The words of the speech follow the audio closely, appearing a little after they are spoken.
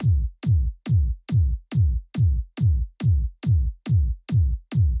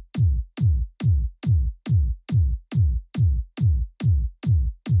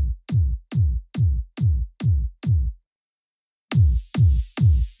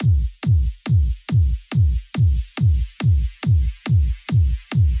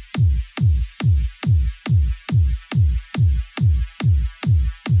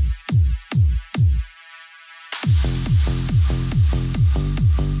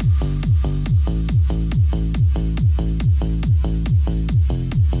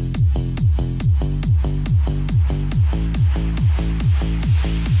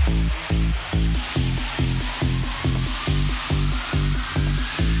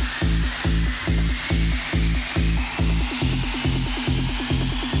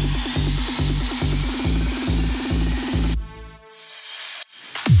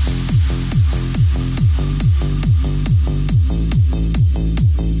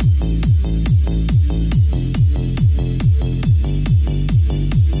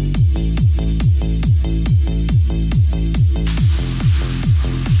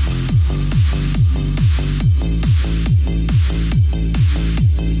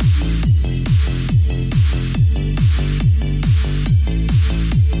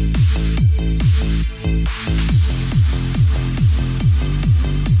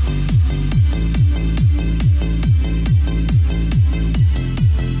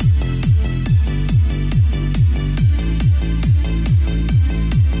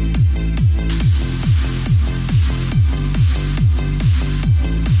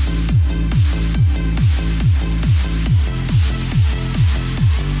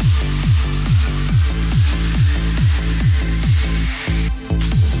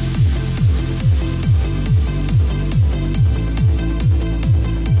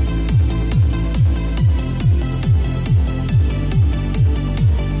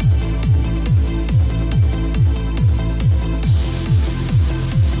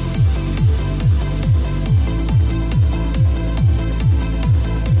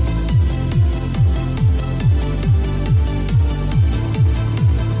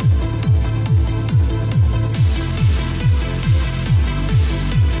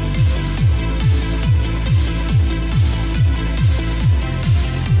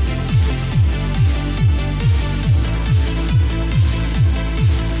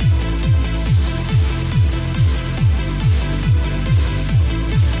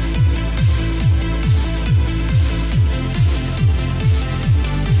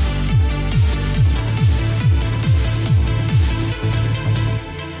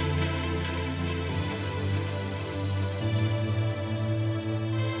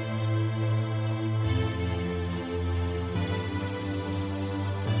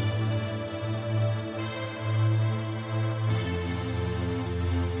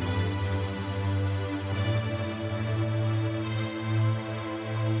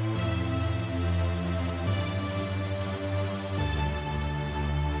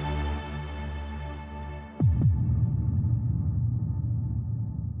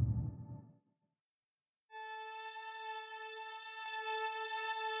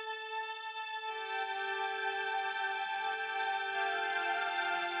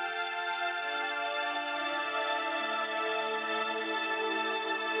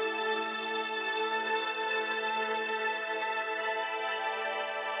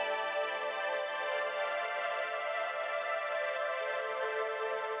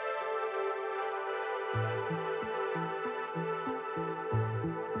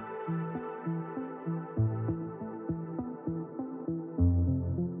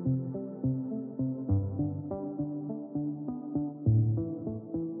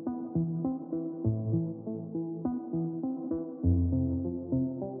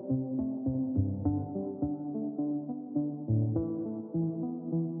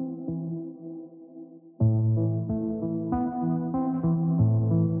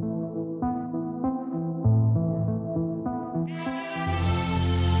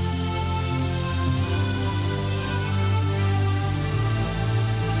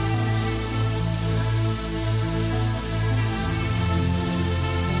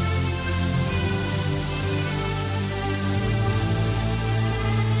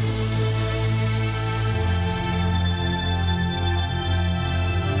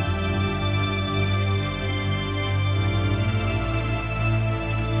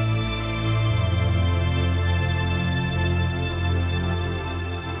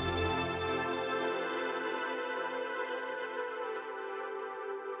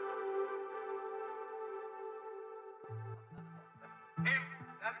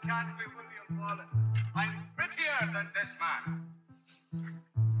can't be William Wallace. I'm prettier than this man.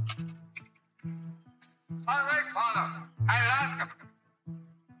 All right, Father. I'll ask him.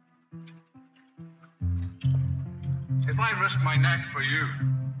 If I risk my neck for you,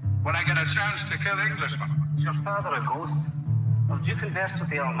 will I get a chance to kill Englishmen? Is your father a ghost? Or do you converse with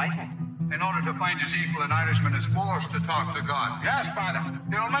the Almighty? In order to find his equal, an Irishman is forced to talk to God. Yes, Father.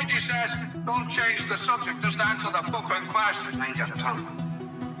 The Almighty says, don't change the subject, just answer the fucking question. Mind your tongue.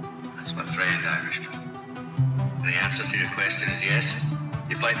 That's my friend, Irishman. The answer to your question is yes.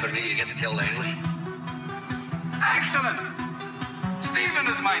 You fight for me, you get to kill the English. Excellent! Stephen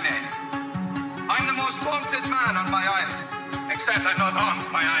is my name. I'm the most wanted man on my island. Except I'm not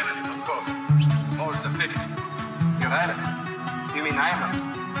on my island, of course. More's the pity. Your island? You mean Ireland?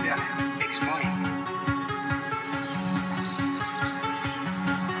 Yeah. It's mine.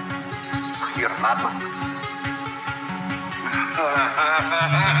 You're a madman.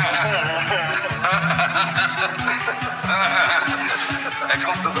 I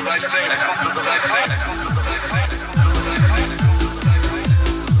come to the right place. I come to the right place.